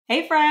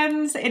Hey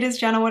friends, it is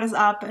Jenna, what is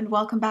up, and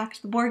welcome back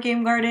to the Board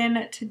Game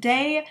Garden.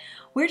 Today,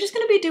 we're just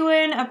going to be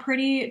doing a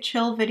pretty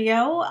chill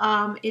video.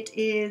 It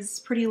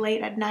is pretty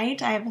late at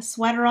night. I have a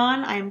sweater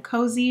on, I am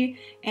cozy,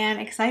 and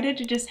excited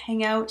to just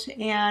hang out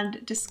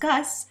and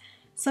discuss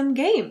some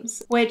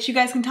games, which you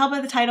guys can tell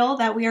by the title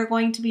that we are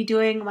going to be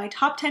doing my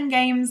top 10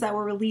 games that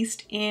were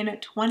released in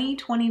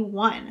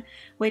 2021,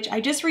 which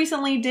I just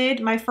recently did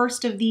my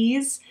first of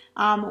these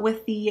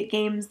with the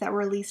games that were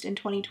released in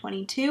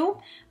 2022.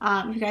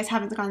 If you guys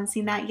haven't gone and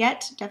seen that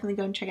yet, definitely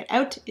go and check it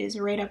out. It is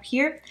right up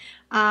here.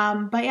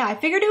 But yeah, I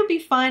figured it would be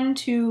fun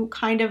to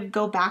kind of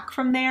go back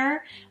from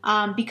there.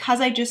 Because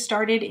I just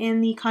started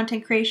in the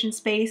content creation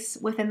space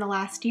within the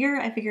last year,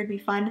 I figured it'd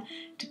be fun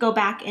to go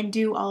back and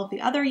do all of the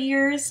other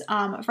years.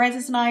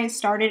 Francis and I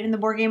started in the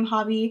board game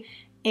hobby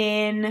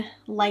in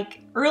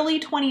like early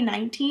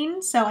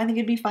 2019, so I think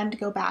it'd be fun to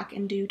go back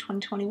and do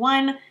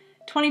 2021,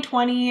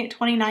 2020,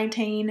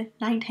 2019,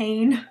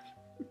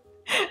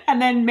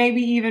 and then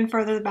maybe even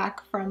further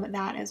back from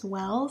that as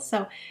well.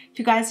 So if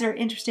you guys are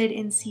interested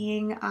in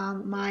seeing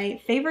my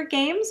favorite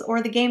games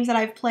or the games that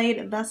I've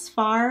played thus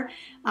far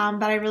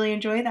that I really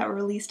enjoy that were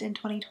released in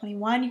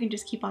 2021, you can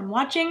just keep on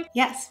watching.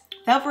 Yes,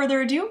 without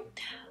further ado,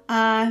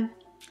 if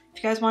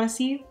you guys want to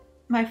see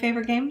my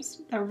favorite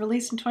games that were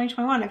released in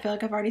 2021, I feel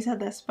like I've already said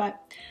this, but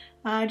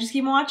just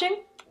keep on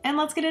watching and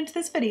let's get into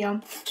this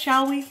video,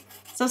 shall we?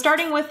 So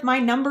starting with my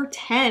number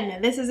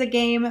 10, this is a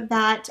game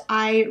that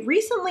I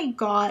recently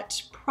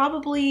got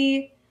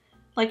probably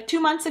like 2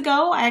 months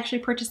ago. I actually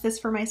purchased this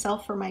for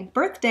myself for my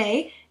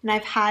birthday, and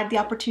I've had the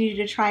opportunity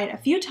to try it a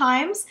few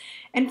times.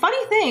 And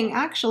funny thing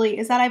actually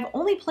is that I've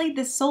only played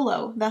this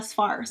solo thus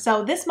far.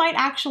 So this might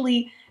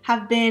actually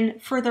have been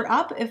further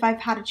up if I've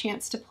had a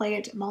chance to play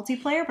it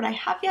multiplayer, but I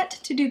have yet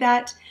to do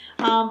that.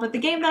 But the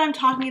game that I'm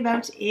talking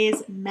about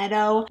is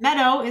Meadow.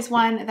 Meadow is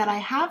one that I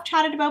have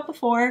chatted about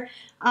before,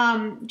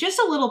 just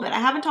a little bit. I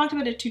haven't talked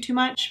about it too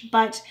much,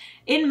 but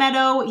in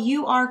Meadow,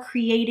 you are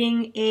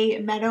creating a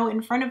meadow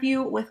in front of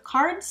you with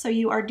cards. So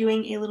you are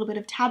doing a little bit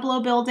of tableau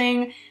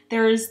building.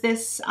 There's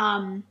this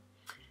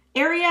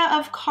area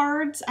of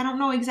cards. I don't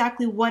know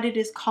exactly what it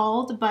is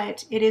called,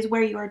 but it is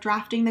where you are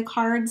drafting the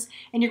cards,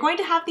 and you're going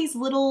to have these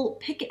little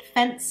picket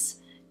fence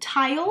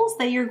tiles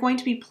that you're going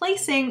to be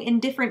placing in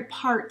different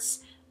parts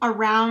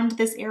around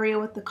this area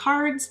with the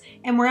cards,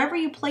 and wherever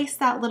you place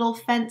that little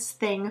fence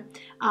thing,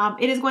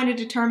 it is going to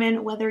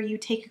determine whether you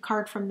take a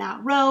card from that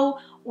row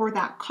or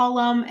that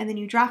column, and then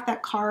you draft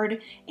that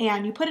card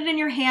and you put it in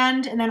your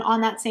hand, and then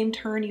on that same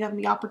turn you have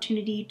the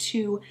opportunity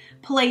to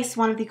place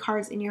one of the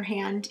cards in your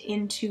hand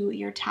into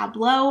your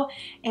tableau.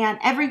 And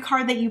every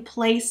card that you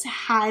place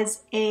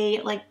has a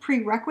like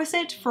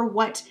prerequisite for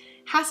what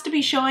has to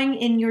be showing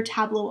in your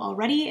tableau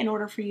already in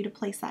order for you to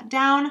place that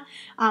down.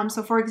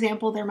 So for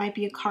example, there might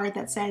be a card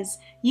that says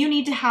you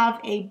need to have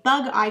a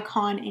bug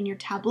icon in your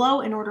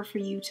tableau in order for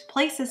you to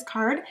place this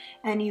card,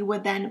 and you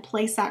would then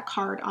place that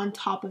card on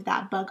top of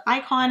that bug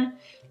icon,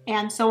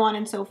 and so on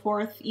and so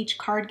forth. Each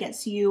card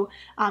gets you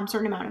a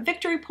certain amount of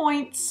victory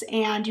points,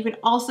 and you can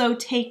also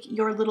take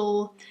your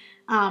little,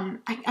 I'm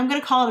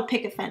going to call it a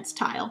picket fence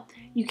tile.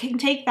 You can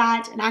take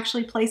that and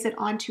actually place it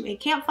onto a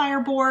campfire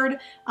board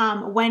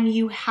when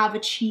you have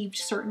achieved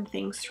certain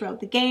things throughout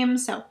the game.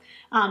 So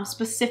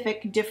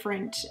specific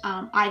different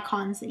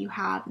icons that you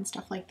have and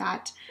stuff like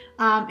that.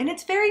 And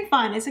it's very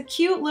fun. It's a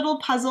cute little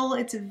puzzle.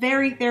 It's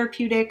very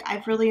therapeutic.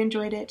 I've really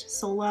enjoyed it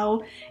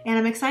solo, and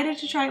I'm excited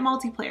to try it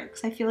multiplayer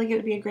because I feel like it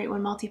would be a great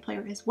one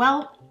multiplayer as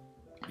well.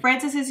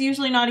 Francis is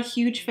usually not a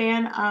huge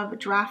fan of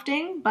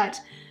drafting, but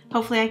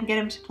hopefully I can get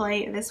him to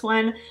play this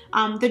one.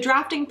 The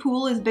drafting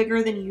pool is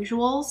bigger than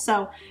usual,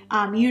 so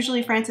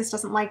usually Francis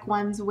doesn't like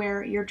ones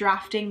where you're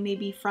drafting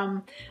maybe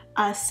from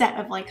a set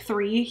of like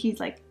 3. He's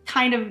like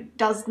kind of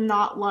does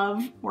not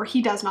love, or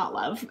he does not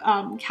love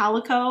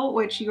Calico,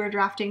 which you are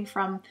drafting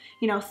from,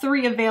 you know,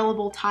 3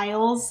 available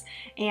tiles,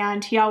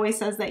 and he always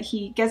says that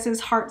he gets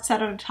his heart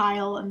set on a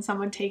tile and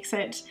someone takes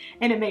it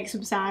and it makes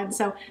him sad.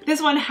 So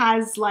this one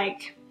has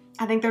like,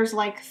 I think there's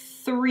like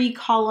 3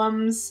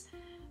 columns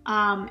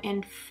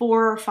and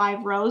 4 or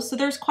 5 rows, so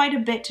there's quite a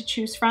bit to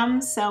choose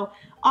from. So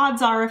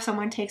odds are if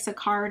someone takes a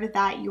card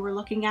that you were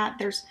looking at,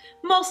 there's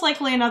most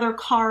likely another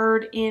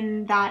card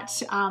in that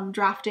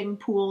drafting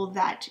pool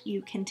that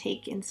you can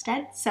take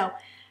instead. So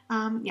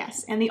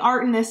yes, and the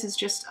art in this is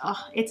just,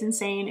 it's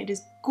insane. It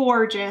is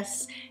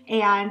gorgeous,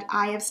 and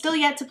I have still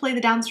yet to play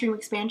the downstream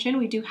expansion.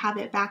 We do have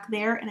it back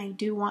there, and I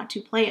do want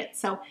to play it.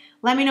 So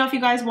let me know if you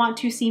guys want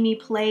to see me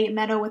play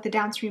Meadow with the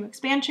downstream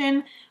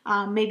expansion.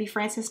 Maybe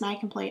Francis and I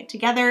can play it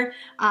together.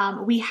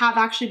 We have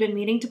actually been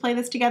meaning to play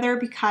this together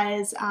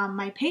because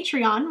my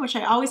Patreon, which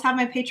I always have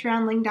my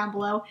Patreon link down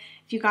below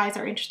if you guys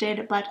are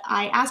interested, but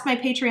I asked my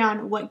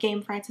Patreon what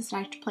game Francis and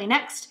I should play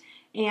next,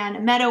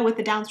 and Meadow with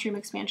the downstream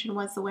expansion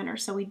was the winner,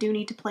 so we do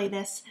need to play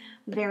this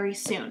very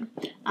soon.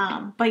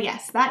 But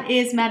yes, that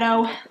is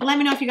Meadow. Let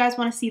me know if you guys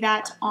want to see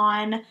that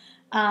on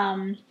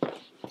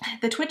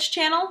the Twitch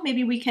channel.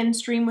 Maybe we can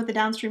stream with the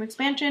downstream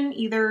expansion,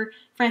 either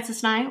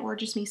Francis and I or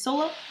just me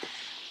solo.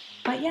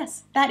 But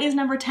yes, that is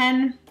number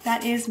 10.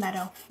 That is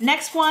Meadow.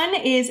 Next one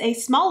is a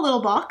small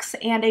little box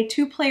and a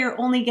 2-player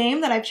only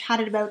game that I've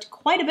chatted about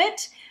quite a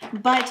bit,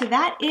 but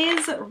that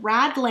is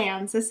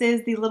Radlands. This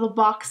is the little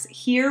box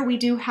here. We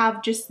do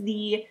have just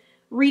the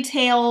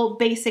retail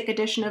basic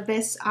edition of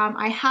this.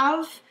 I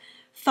have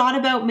thought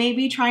about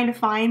maybe trying to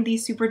find the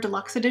super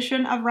deluxe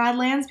edition of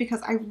Radlands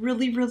because I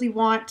really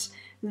want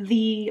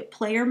the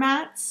player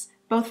mats.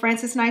 Both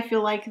Francis and I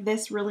feel like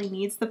this really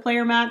needs the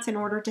player mats in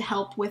order to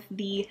help with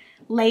the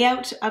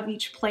layout of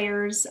each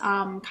player's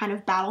kind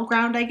of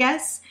battleground, I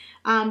guess.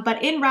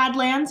 But in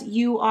Radlands,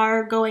 you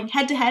are going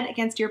head to head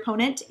against your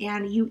opponent,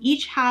 and you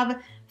each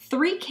have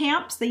 3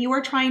 camps that you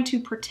are trying to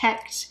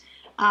protect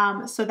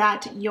so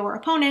that your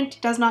opponent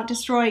does not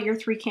destroy your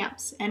 3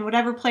 camps. And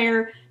whatever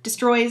player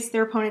destroys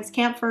their opponent's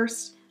camp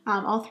first,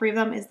 all 3 of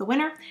them, is the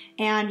winner.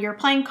 And you're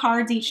playing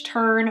cards each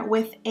turn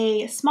with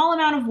a small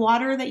amount of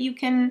water that you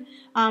can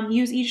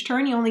use each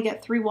turn. You only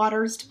get 3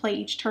 waters to play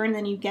each turn,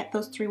 then you get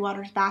those 3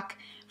 waters back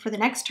for the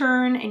next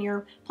turn, and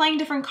you're playing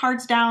different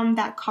cards down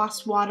that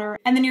cost water,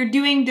 and then you're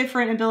doing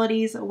different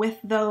abilities with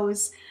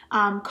those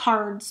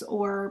cards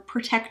or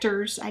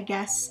protectors, I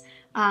guess,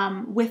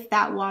 with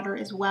that water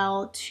as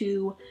well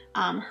to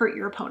hurt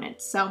your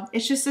opponent. So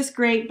it's just this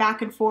great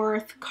back and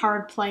forth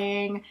card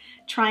playing,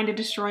 trying to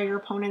destroy your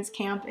opponent's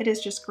camp. It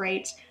is just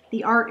great.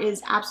 The art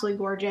is absolutely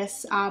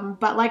gorgeous,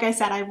 but like I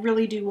said, I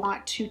really do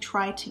want to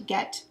try to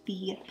get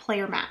the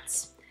player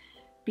mats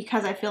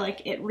because I feel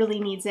like it really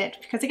needs it,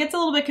 because it gets a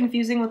little bit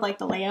confusing with like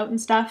the layout and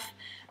stuff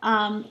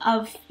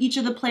of each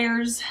of the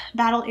players'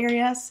 battle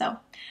areas. So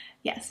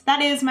yes,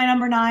 that is my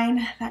number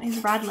 9. That is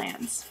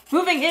Radlands.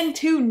 Moving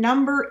into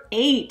number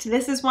 8.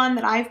 This is one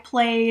that I've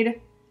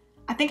played,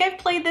 I think I've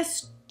played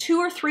this 2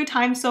 or 3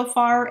 times so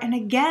far, and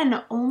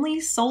again, only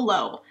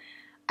solo.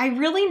 I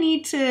really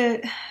need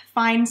to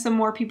find some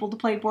more people to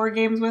play board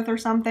games with or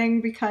something,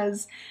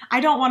 because I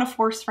don't want to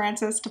force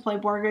Francis to play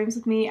board games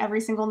with me every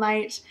single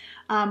night.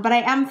 But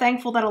I am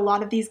thankful that a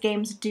lot of these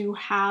games do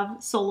have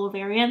solo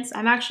variants.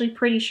 I'm actually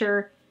pretty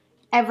sure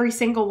every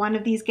single one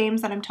of these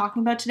games that I'm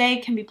talking about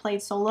today can be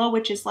played solo,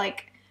 which is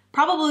like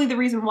probably the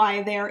reason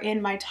why they're in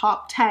my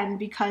top 10,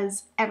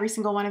 because every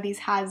single one of these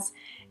has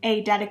a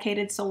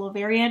dedicated solo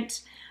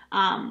variant,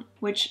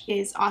 which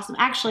is awesome.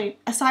 Actually,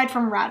 aside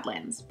from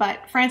Radlands,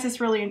 but Francis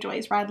really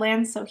enjoys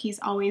Radlands, so he's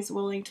always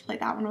willing to play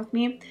that one with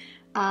me.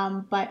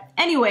 But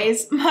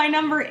anyways, my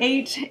number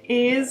 8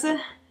 is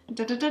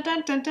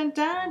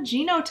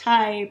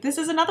Genotype. This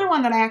is another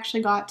one that I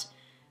actually got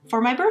for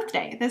my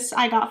birthday. This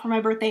I got for my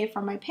birthday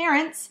from my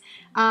parents,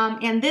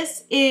 and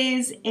this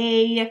is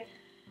a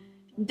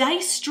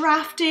dice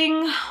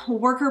drafting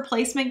worker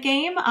placement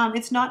game.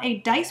 It's not a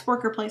dice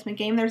worker placement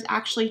game. There's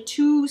actually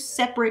 2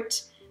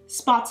 separate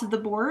spots of the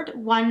board.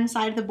 One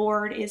side of the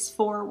board is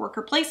for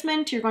worker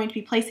placement. You're going to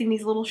be placing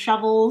these little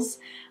shovels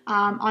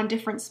on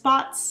different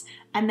spots.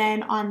 And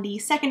then on the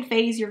second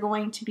phase, you're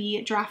going to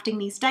be drafting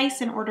these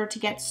dice in order to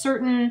get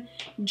certain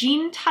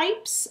gene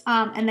types.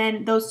 And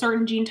then those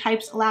certain gene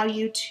types allow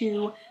you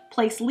to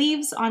place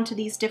leaves onto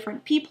these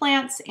different pea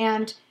plants.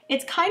 And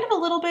it's kind of a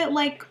little bit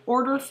like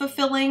order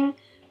fulfilling,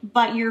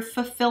 but you're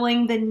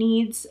fulfilling the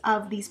needs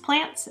of these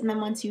plants. And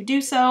then once you do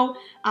so,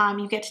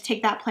 you get to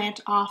take that plant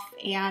off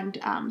and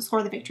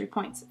score the victory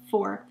points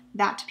for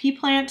that pea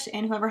plant,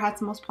 and whoever has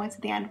the most points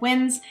at the end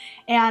wins.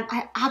 And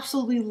I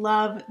absolutely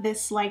love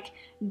this like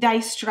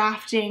dice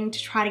drafting to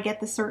try to get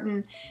the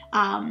certain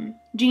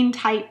gene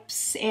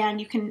types, and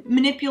you can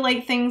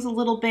manipulate things a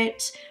little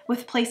bit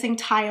with placing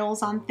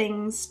tiles on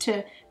things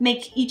to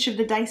make each of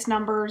the dice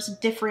numbers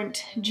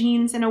different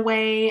genes in a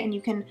way, and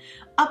you can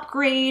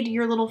upgrade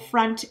your little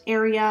front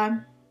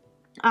area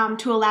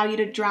to allow you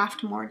to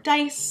draft more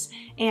dice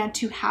and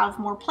to have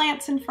more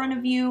plants in front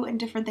of you and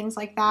different things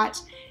like that.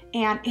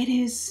 And it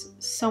is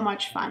so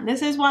much fun.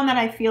 This is one that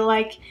I feel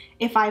like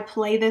if I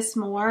play this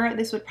more,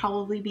 this would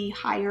probably be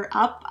higher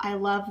up. I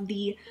love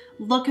the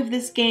look of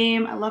this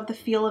game. I love the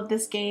feel of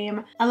this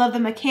game. I love the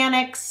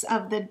mechanics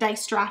of the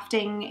dice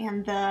drafting,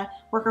 and the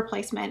worker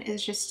placement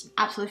is just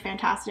absolutely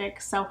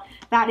fantastic. So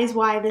that is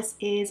why this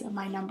is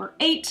my number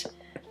 8.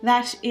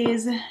 That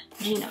is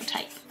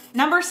Genotype.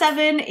 Number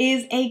 7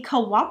 is a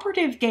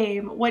cooperative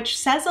game, which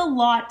says a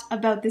lot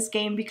about this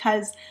game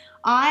because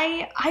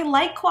I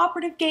like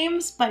cooperative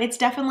games, but it's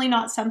definitely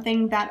not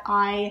something that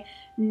I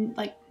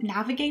like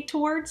navigate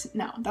towards.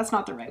 No, that's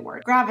not the right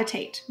word.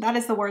 Gravitate. That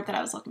is the word that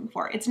I was looking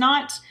for. It's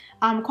not,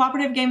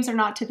 cooperative games are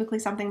not typically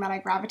something that I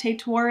gravitate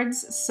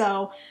towards.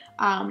 So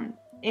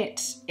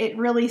it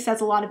really says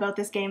a lot about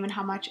this game and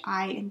how much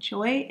I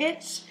enjoy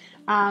it.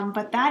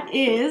 But that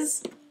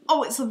is,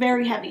 oh, it's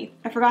very heavy.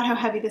 I forgot how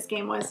heavy this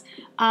game was.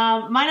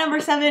 My number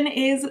 7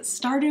 is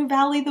Stardew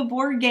Valley the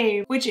board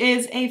game, which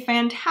is a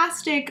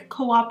fantastic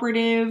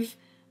cooperative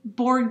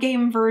board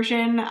game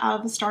version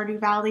of Stardew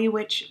Valley,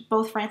 which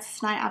both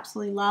Francis and I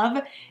absolutely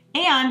love.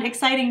 And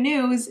exciting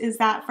news is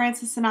that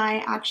Francis and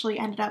I actually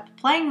ended up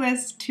playing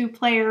this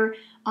 2-player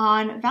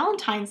on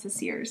Valentine's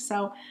this year.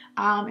 So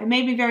it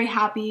made me very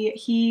happy.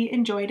 He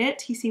enjoyed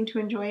it. He seemed to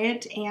enjoy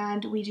it,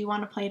 and we do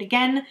want to play it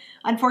again.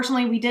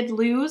 Unfortunately, we did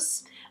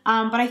lose,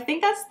 but I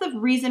think that's the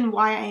reason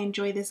why I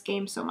enjoy this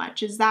game so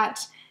much, is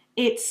that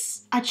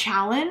it's a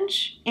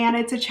challenge, and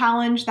it's a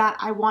challenge that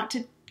I want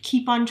to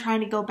keep on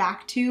trying to go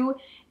back to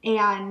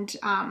and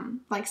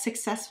like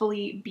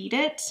successfully beat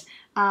it.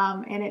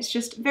 And it's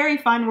just very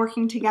fun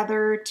working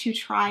together to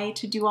try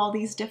to do all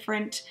these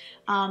different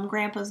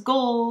Grandpa's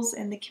goals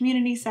and the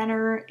community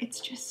center. It's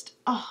just,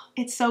 oh,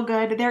 it's so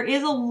good. There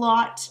is a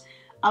lot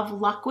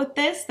of luck with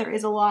this. There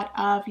is a lot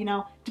of, you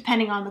know,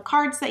 depending on the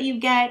cards that you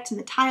get and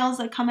the tiles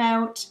that come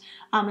out,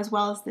 as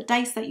well as the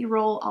dice that you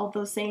roll, all of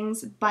those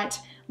things.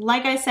 But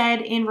like I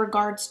said, in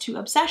regards to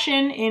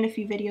Obsession in a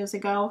few videos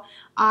ago,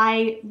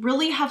 I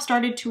really have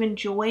started to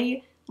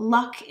enjoy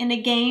luck in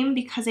a game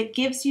because it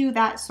gives you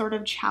that sort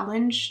of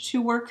challenge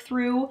to work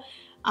through,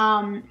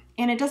 and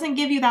it doesn't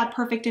give you that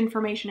perfect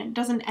information. It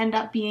doesn't end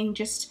up being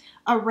just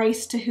a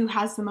race to who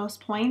has the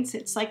most points.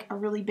 It's like a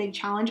really big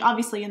challenge.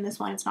 Obviously in this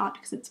one it's not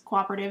because it's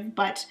cooperative,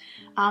 but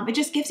it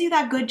just gives you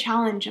that good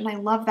challenge, and I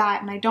love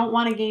that. And I don't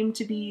want a game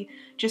to be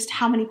just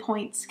how many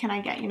points can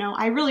I get, you know.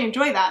 I really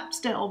enjoy that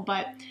still,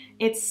 but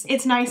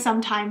it's nice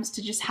sometimes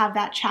to just have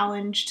that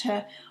challenge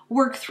to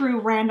work through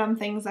random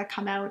things that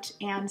come out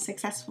and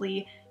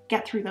successfully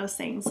get through those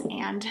things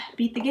and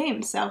beat the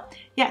game. So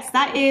yes,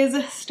 that is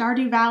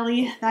Stardew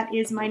Valley. That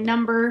is my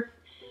number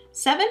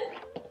 7.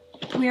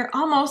 We are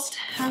almost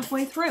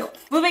halfway through.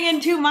 Moving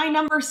into my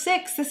number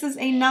 6, this is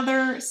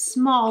another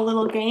small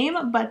little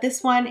game, but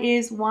this one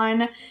is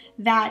one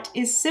that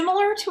is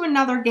similar to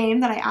another game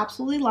that I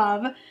absolutely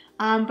love,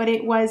 but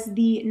it was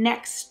the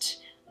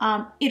next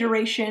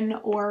iteration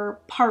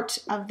or part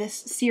of this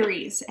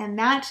series, and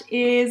that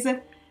is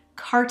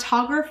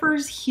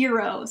Cartographer's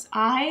Heroes.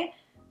 I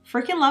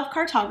freaking love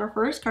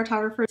Cartographers.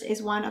 Cartographers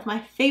is one of my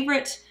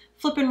favorite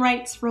flip and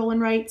writes, roll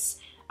and writes,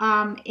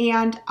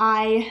 and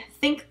I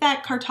think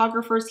that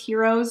Cartographers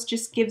Heroes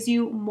just gives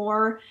you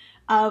more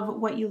of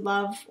what you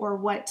love, or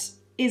what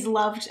is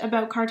loved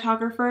about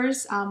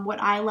Cartographers,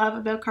 what I love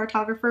about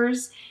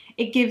Cartographers.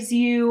 It gives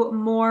you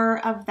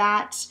more of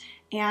that,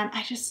 and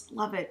I just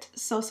love it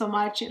so, so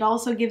much. It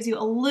also gives you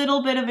a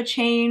little bit of a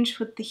change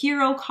with the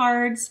hero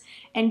cards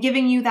and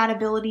giving you that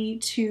ability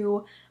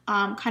to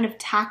kind of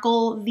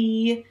tackle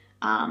the,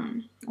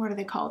 what are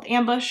they called?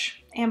 Ambush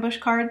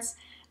cards,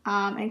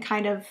 and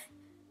kind of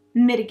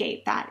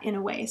mitigate that in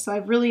a way. So I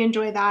really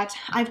enjoy that.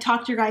 I've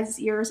talked your guys'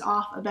 ears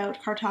off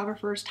about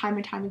Cartographers time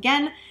and time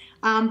again,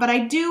 but I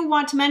do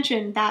want to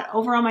mention that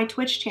over on my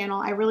Twitch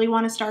channel, I really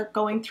want to start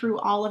going through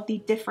all of the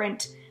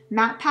different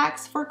map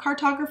packs for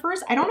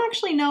Cartographers. I don't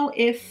actually know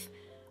if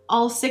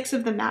all 6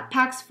 of the map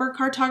packs for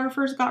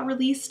Cartographers got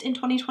released in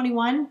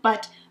 2021,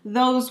 but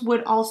those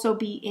would also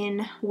be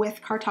in with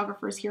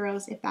Cartographers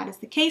Heroes if that is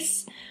the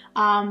case,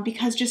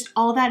 because just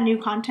all that new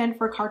content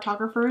for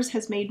Cartographers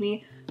has made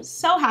me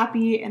so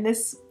happy, and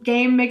this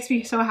game makes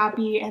me so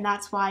happy, and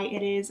that's why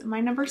it is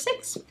my number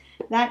 6.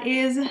 That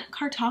is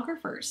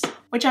Cartographers,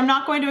 which I'm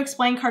not going to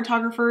explain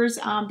Cartographers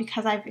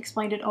because I've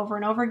explained it over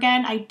and over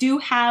again. I do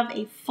have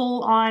a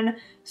full-on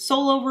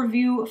solo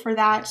review for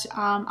that.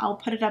 I'll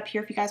put it up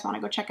here if you guys want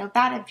to go check out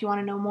that, if you want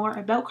to know more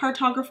about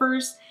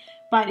Cartographers.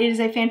 But it is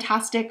a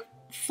fantastic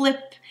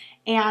flip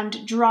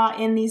and draw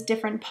in these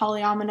different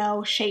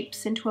polyomino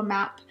shapes into a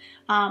map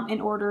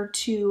in order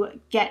to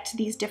get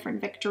these different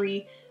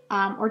victory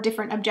or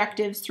different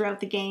objectives throughout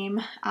the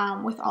game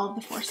with all of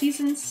the 4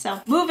 seasons.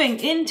 So moving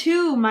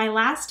into my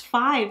last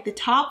 5, the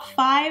top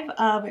 5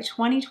 of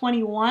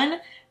 2021.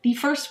 The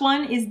first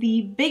one is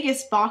the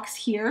biggest box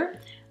here.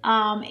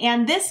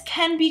 And this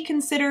can be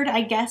considered,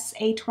 I guess,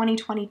 a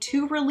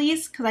 2022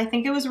 release, because I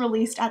think it was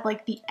released at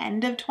like the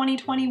end of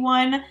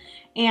 2021,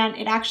 and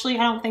it actually,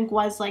 I don't think,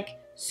 was like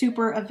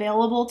super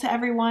available to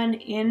everyone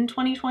in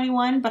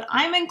 2021, but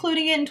I'm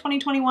including it in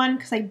 2021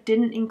 because I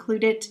didn't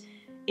include it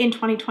in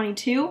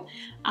 2022.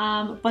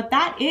 But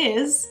that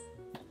is,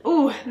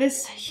 ooh,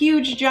 this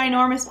huge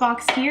ginormous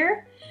box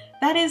here.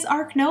 That is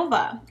Ark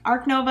Nova.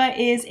 Ark Nova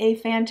is a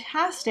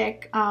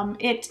fantastic,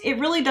 it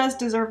really does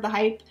deserve the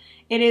hype.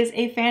 It is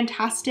a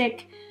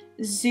fantastic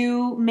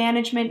zoo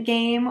management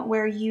game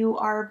where you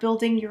are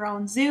building your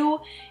own zoo,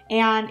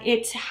 and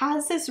it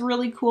has this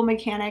really cool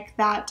mechanic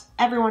that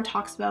everyone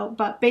talks about,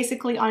 but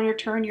basically on your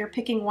turn you're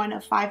picking one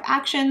of 5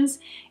 actions,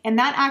 and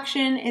that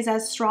action is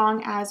as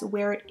strong as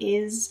where it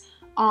is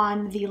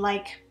on the,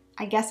 like,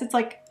 I guess it's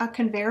like a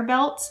conveyor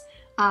belt.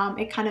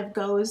 It kind of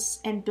goes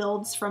and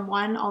builds from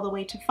 1 all the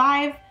way to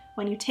 5.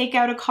 When you take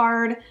out a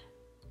card,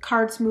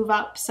 cards move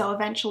up, so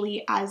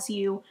eventually as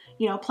you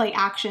play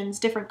actions,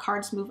 different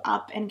cards move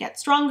up and get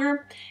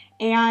stronger,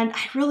 and I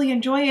really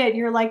enjoy it.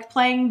 You're like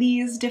playing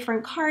these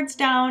different cards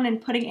down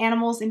and putting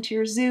animals into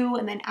your zoo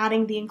and then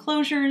adding the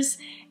enclosures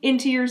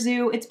into your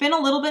zoo. It's been a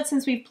little bit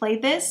since we've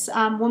played this.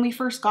 When we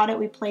first got it,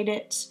 we played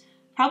it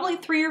probably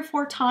 3 or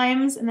 4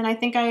 times, and then I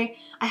think I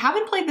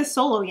haven't played this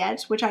solo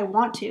yet, which I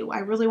want to. I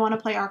really want to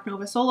play Ark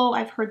Nova solo.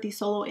 I've heard the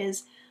solo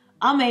is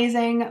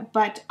amazing,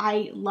 but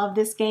I love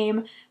this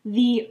game.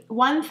 The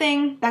one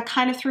thing that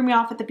kind of threw me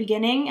off at the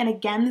beginning, and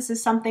again, this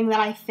is something that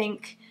I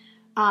think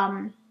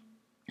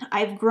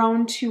I've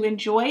grown to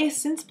enjoy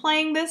since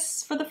playing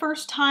this for the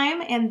first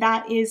time, and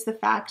that is the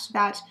fact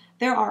that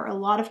there are a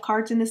lot of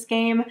cards in this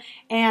game,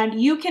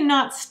 and you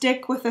cannot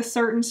stick with a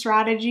certain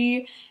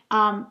strategy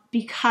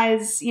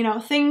because, you know,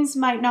 things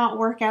might not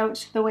work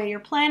out the way you're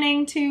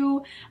planning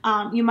to.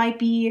 You might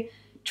be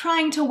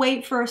trying to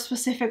wait for a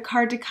specific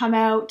card to come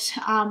out.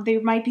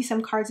 There might be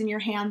some cards in your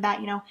hand that,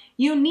 you know,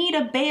 you need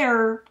a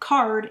bear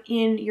card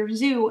in your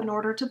zoo in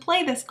order to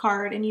play this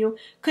card, and you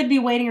could be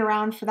waiting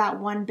around for that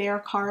one bear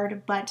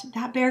card, but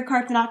that bear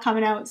card's not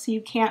coming out, so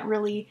you can't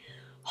really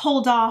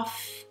hold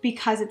off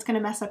because it's going to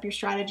mess up your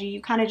strategy.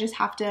 You kind of just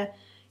have to,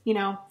 you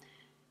know,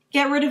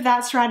 get rid of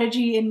that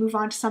strategy and move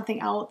on to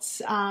something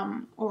else,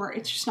 or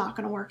it's just not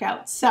going to work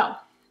out. So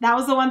that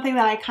was the one thing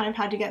that I kind of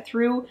had to get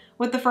through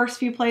with the first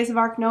few plays of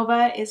Ark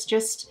Nova, is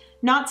just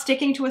not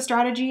sticking to a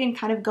strategy and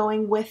kind of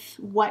going with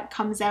what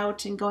comes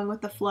out and going with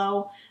the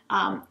flow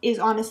is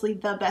honestly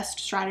the best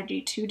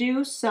strategy to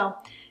do. So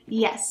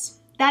yes,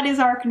 that is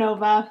Ark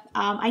Nova.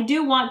 I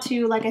do want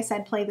to, like I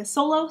said, play this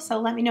solo, so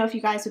let me know if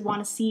you guys would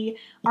want to see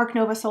Ark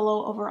Nova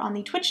solo over on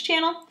the Twitch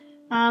channel.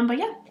 But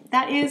yeah,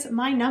 that is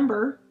my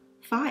number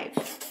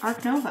 5,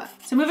 Ark Nova.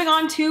 So moving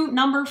on to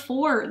number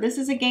 4. This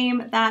is a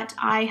game that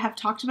I have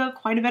talked about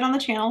quite a bit on the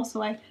channel,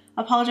 so I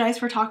apologize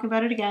for talking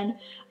about it again.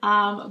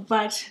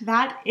 But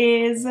that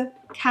is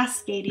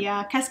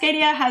Cascadia.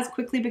 Cascadia has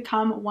quickly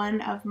become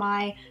one of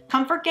my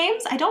comfort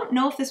games. I don't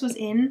know if this was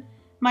in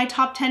my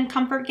top 10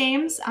 comfort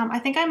games. I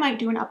think I might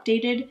do an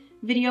updated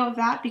video of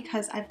that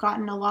because I've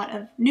gotten a lot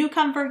of new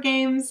comfort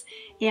games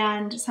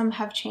and some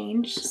have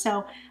changed.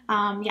 So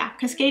yeah,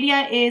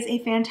 Cascadia is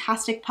a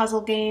fantastic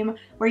puzzle game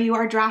where you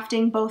are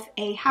drafting both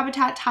a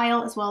habitat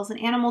tile as well as an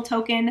animal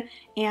token,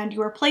 and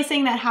you are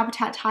placing that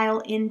habitat tile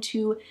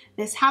into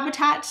this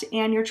habitat,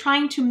 and you're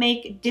trying to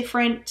make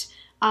different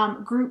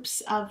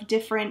groups of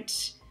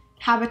different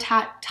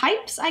habitat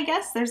types, I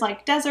guess. There's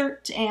like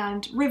desert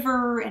and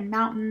river and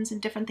mountains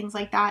and different things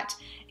like that.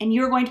 And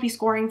you're going to be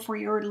scoring for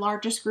your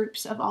largest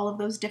groups of all of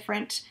those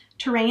different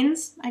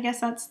terrains. I guess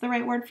that's the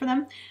right word for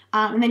them.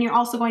 And then you're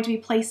also going to be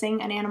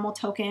placing an animal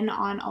token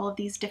on all of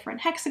these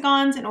different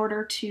hexagons in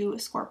order to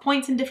score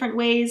points in different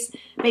ways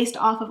based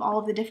off of all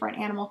of the different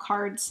animal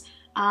cards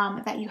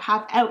that you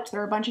have out. There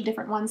are a bunch of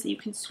different ones that you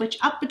can switch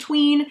up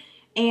between.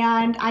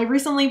 And I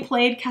recently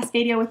played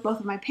Cascadia with both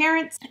of my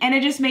parents, and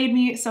it just made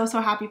me so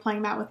happy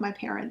playing that with my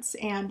parents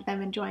and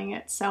them enjoying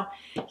it. So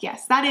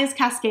yes, that is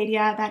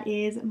Cascadia. That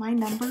is my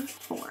number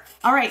 4.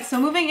 All right, so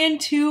moving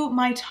into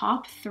my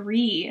top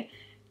 3.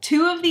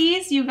 2 of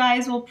these you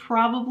guys will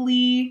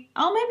probably,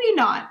 oh, maybe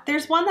not.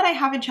 There's one that I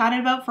haven't chatted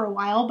about for a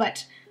while,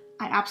 but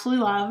I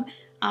absolutely love.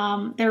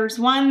 There's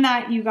one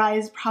that you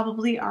guys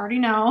probably already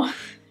know.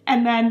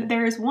 And then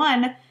there's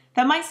one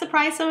that might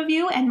surprise some of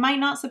you and might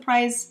not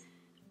surprise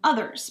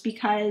others,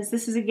 because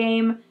this is a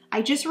game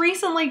I just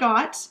recently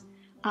got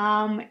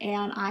and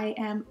I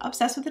am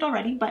obsessed with it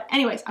already. But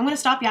anyways, I'm gonna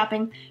stop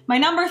yapping. My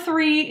number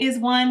 3 is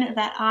one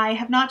that I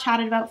have not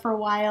chatted about for a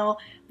while,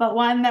 but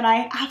one that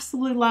I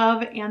absolutely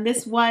love, and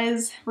this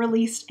was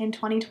released in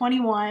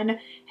 2021,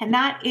 and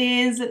that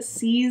is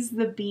Seize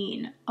the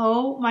Bean.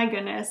 Oh my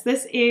goodness,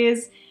 this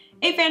is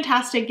a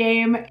fantastic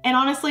game, and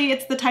honestly,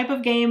 it's the type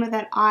of game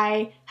that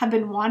I have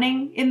been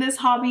wanting in this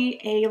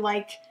hobby, a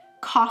like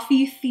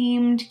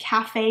coffee-themed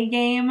cafe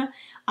game,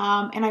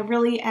 and I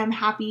really am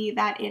happy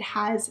that it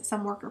has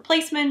some worker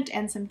placement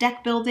and some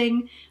deck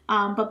building.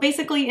 But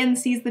basically in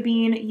Seize the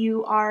Bean,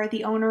 you are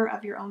the owner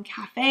of your own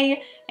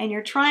cafe, and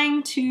you're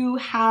trying to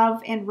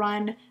have and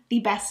run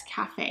the best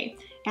cafe.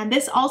 And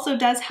this also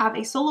does have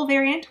a solo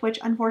variant, which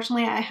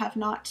unfortunately I have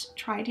not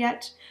tried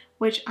yet,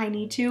 which I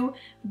need to.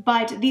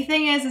 But the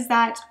thing is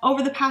that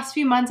over the past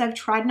few months, I've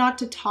tried not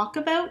to talk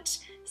about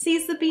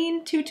Seize the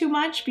Bean too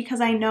much, because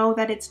I know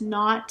that it's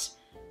not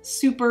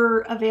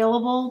super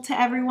available to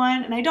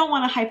everyone, and I don't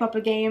want to hype up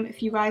a game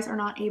if you guys are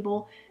not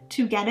able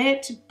to get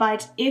it.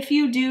 But if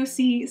you do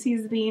see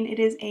Seize the Bean, it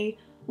is a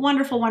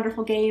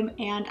wonderful game,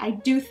 and I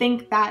do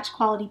think that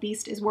Quality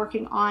Beast is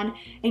working on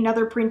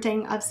another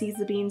printing of Seize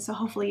the Bean, so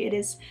hopefully it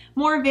is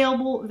more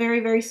available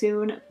very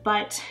soon.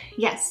 But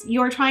yes,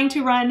 you're trying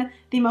to run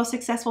the most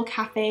successful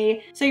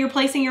cafe, so you're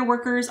placing your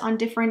workers on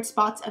different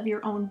spots of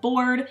your own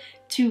board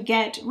to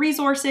get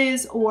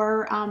resources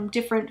or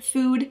different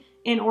food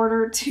in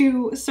order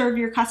to serve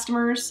your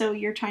customers. So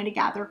you're trying to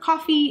gather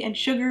coffee and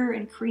sugar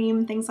and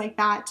cream, things like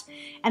that.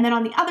 And then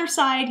on the other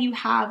side, you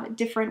have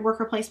different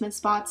worker placement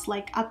spots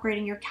like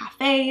upgrading your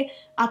cafe,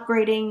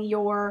 upgrading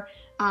your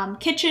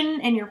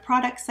kitchen and your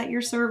products that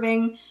you're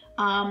serving.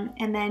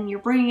 And then you're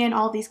bringing in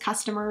all these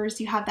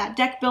customers. You have that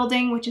deck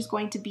building, which is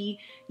going to be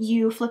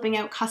you flipping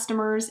out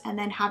customers and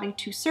then having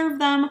to serve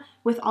them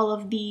with all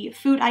of the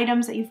food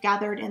items that you've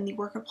gathered in the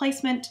worker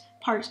placement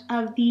part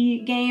of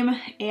the game,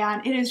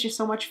 and it is just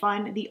so much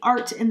fun. The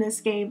art in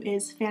this game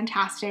is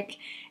fantastic,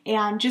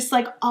 and just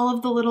like all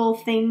of the little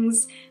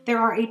things, there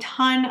are a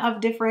ton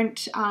of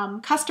different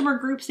customer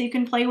groups that you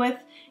can play with.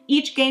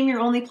 Each game you're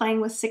only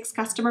playing with 6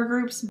 customer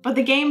groups, but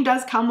the game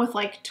does come with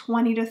like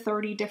 20 to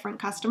 30 different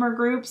customer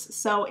groups,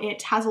 so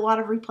it has a lot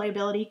of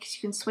replayability because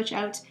you can switch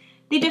out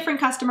the different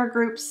customer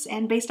groups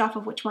and based off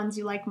of which ones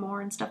you like more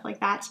and stuff like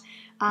that.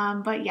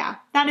 But yeah,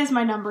 that is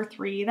my number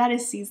 3. That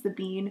is Seize the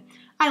Bean.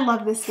 I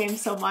love this game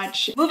so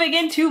much. Moving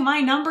into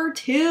my number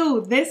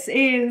 2. This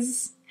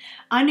is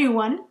a new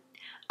one.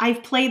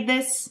 I've played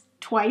this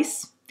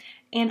twice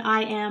and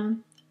I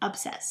am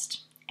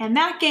obsessed. And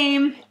that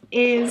game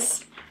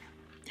is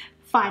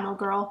Final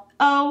Girl.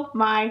 Oh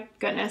my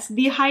goodness.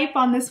 The hype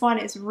on this one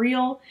is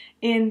real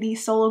in the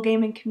solo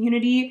gaming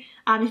community.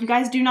 If you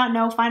guys do not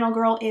know, Final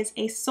Girl is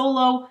a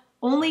solo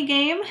only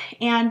game,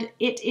 and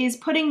it is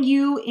putting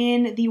you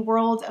in the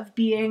world of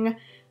being,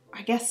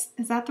 I guess,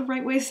 is that the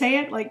right way to say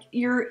it? Like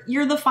you're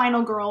the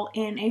final girl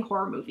in a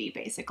horror movie,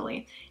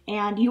 basically,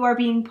 and you are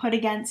being put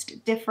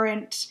against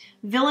different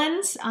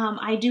villains.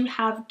 I do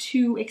have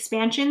 2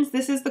 expansions.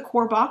 This is the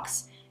core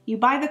box. You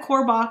buy the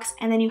core box,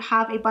 and then you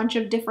have a bunch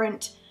of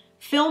different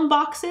film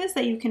boxes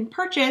that you can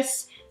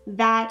purchase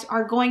that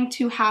are going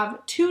to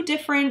have 2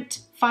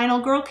 different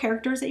final girl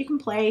characters that you can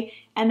play,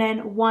 and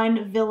then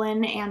 1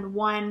 villain and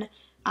 1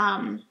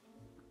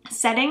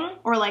 setting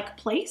or like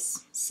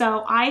place.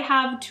 So I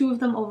have 2 of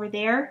them over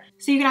there.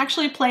 So you can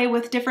actually play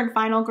with different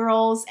final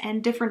girls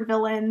and different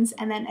villains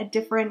and then a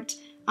different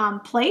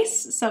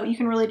place. So you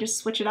can really just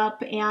switch it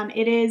up, and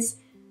it is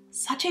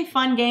such a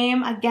fun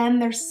game. Again,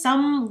 there's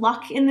some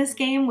luck in this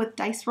game with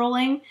dice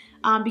rolling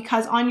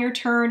because on your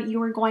turn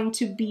you are going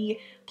to be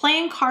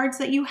playing cards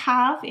that you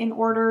have in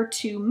order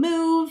to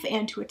move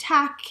and to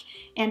attack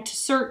and to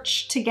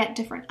search to get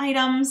different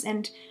items,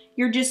 and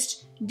you're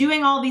just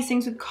doing all these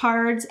things with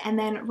cards, and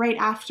then right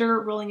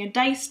after rolling a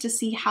dice to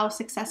see how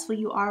successful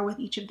you are with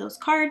each of those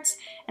cards.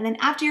 And then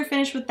after you're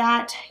finished with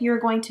that, you're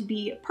going to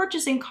be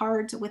purchasing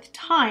cards with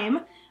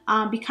time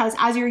because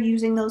as you're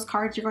using those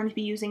cards, you're going to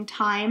be using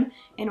time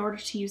in order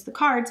to use the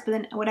cards, but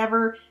then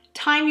whatever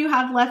time you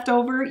have left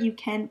over, you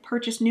can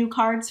purchase new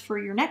cards for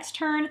your next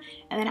turn,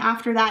 and then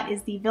after that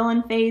is the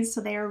villain phase, so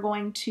they are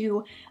going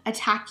to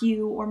attack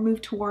you or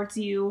move towards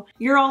you.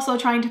 You're also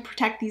trying to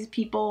protect these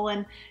people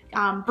and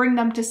bring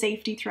them to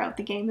safety throughout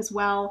the game as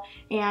well,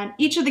 and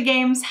each of the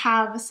games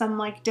have some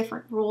like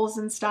different rules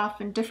and stuff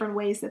and different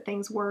ways that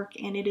things work,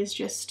 and it is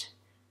just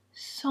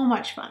so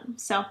much fun.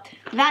 So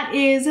that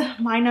is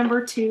my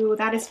number 2.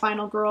 That is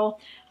Final Girl.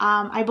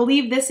 I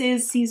believe this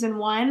is season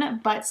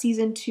 1, but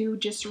season 2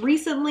 just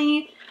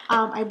recently,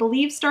 I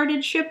believe,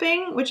 started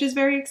shipping, which is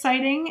very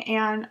exciting,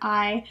 and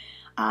I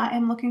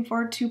am looking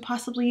forward to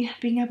possibly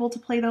being able to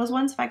play those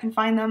ones if I can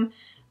find them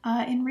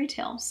in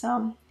retail.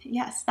 So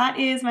yes, that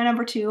is my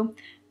number 2.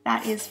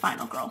 That is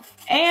Final Girl.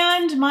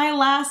 And my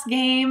last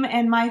game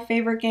and my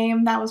favorite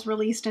game that was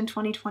released in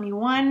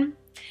 2021.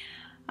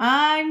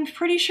 I'm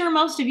pretty sure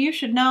most of you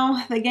should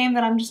know the game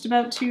that I'm just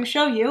about to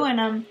show you,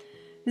 and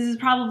this is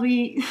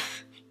probably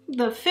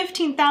the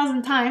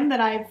 15,000th time that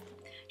I've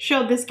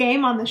showed this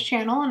game on this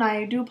channel, and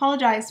I do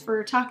apologize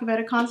for talking about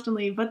it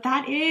constantly, but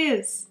that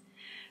is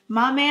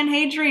my man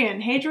Hadrian.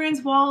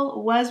 Hadrian's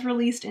Wall was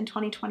released in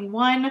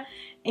 2021,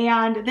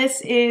 and this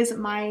is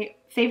my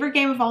favorite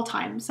game of all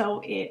time,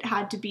 so it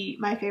had to be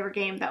my favorite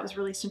game that was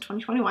released in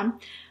 2021.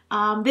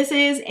 This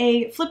is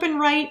a flip and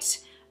write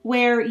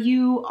where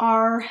you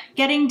are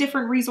getting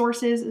different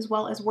resources as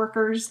well as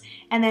workers,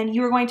 and then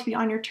you are going to be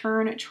on your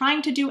turn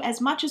trying to do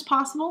as much as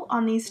possible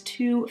on these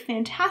 2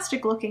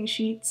 fantastic looking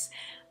sheets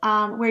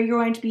where you're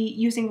going to be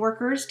using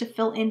workers to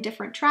fill in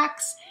different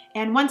tracks,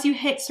 and once you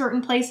hit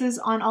certain places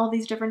on all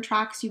these different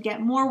tracks, you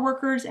get more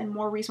workers and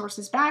more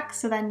resources back,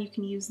 so then you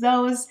can use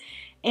those.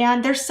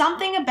 And there's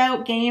something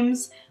about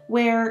games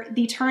where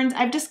the turns,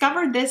 I've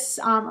discovered this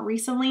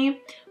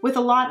recently with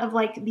a lot of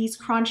like these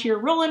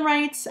crunchier roll and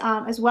writes,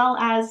 as well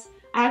as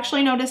I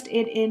actually noticed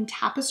it in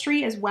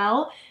Tapestry as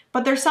well,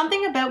 but there's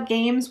something about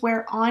games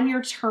where on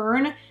your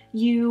turn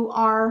you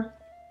are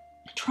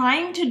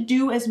trying to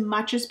do as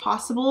much as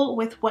possible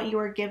with what you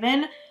are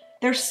given.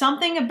 There's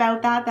something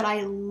about that that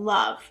I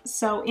love.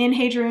 So in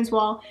Hadrian's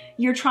Wall,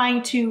 you're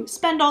trying to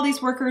spend all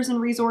these workers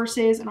and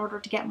resources in order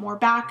to get more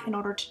back, in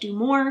order to do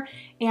more.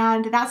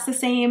 And that's the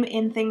same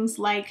in things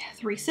like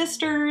Three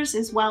Sisters,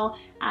 as well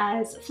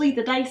as Fleet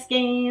the Dice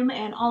game,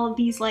 and all of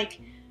these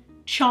like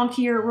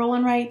chonkier roll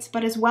and writes,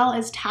 but as well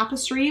as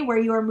Tapestry, where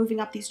you are moving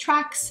up these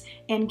tracks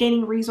and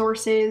gaining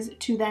resources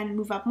to then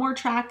move up more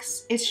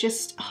tracks. It's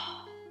just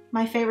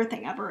my favorite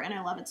thing ever, and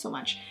I love it so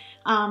much.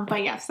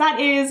 But yes, that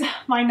is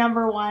my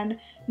number 1.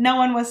 No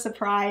one was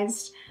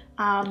surprised.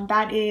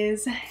 That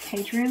is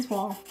Hadrian's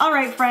Wall. All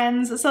right,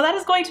 friends, so that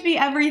is going to be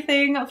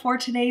everything for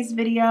today's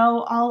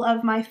video. All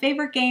of my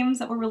favorite games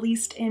that were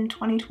released in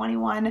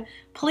 2021.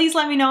 Please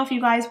let me know if you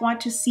guys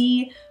want to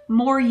see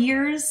more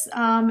years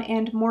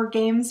and more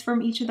games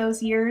from each of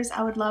those years.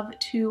 I would love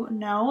to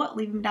know.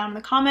 Leave them down in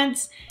the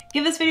comments.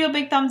 Give this video a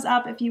big thumbs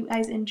up if you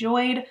guys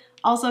enjoyed.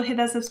 Also hit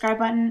that subscribe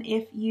button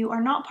if you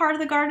are not part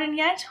of the garden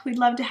yet. We'd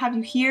love to have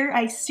you here.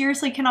 I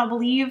seriously cannot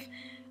believe,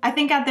 I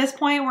think at this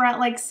point we're at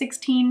like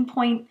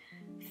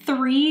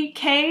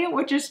 16.3K,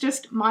 which is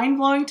just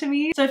mind-blowing to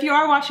me. So if you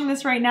are watching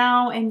this right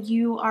now and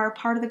you are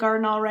part of the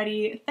garden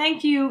already,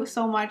 thank you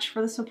so much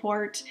for the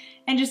support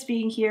and just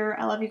being here.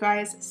 I love you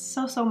guys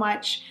so, so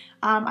much.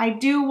 I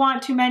do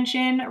want to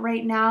mention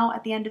right now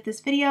at the end of this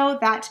video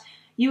that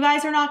you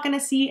guys are not going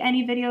to see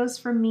any videos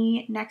from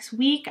me next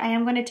week. I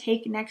am going to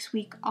take next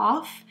week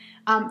off.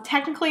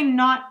 Technically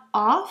not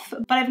off,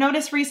 but I've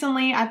noticed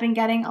recently I've been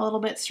getting a little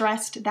bit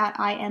stressed that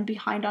I am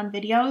behind on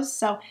videos.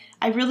 So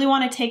I really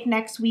want to take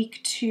next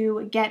week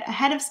to get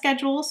ahead of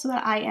schedule so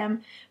that I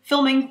am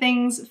filming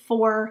things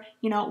for,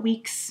 you know,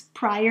 weeks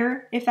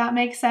prior, if that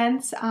makes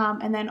sense.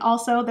 And then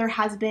also there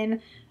has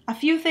been a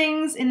few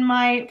things in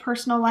my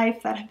personal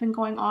life that have been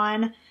going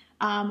on.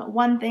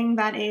 One thing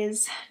that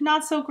is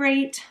not so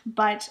great,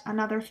 but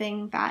another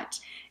thing that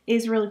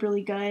is really,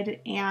 really good.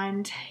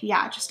 And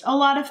yeah, just a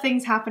lot of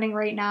things happening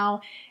right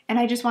now. And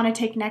I just want to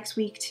take next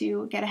week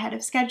to get ahead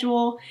of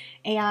schedule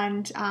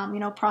and, you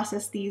know,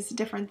 process these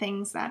different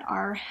things that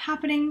are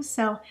happening.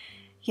 So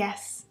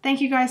yes,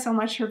 thank you guys so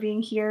much for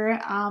being here.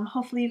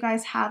 Hopefully you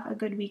guys have a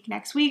good week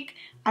next week.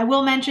 I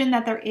will mention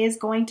that there is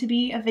going to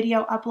be a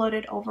video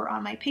uploaded over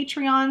on my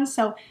Patreon,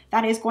 so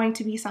that is going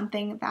to be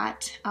something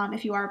that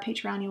if you are a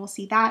Patreon, you will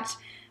see that.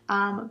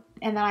 And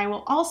then I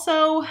will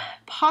also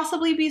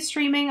possibly be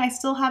streaming. I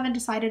still haven't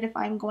decided if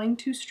I'm going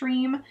to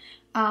stream.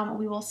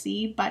 We will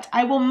see, but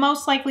I will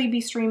most likely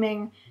be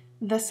streaming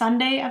the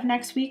Sunday of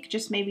next week,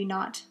 just maybe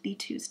not the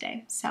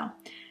Tuesday. So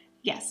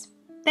yes.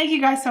 Thank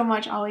you guys so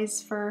much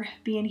always for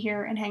being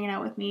here and hanging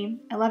out with me.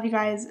 I love you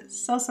guys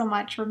so, so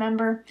much.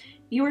 Remember,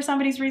 you are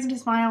somebody's reason to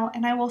smile,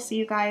 and I will see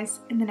you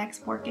guys in the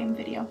next board game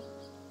video.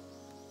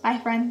 Bye,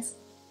 friends.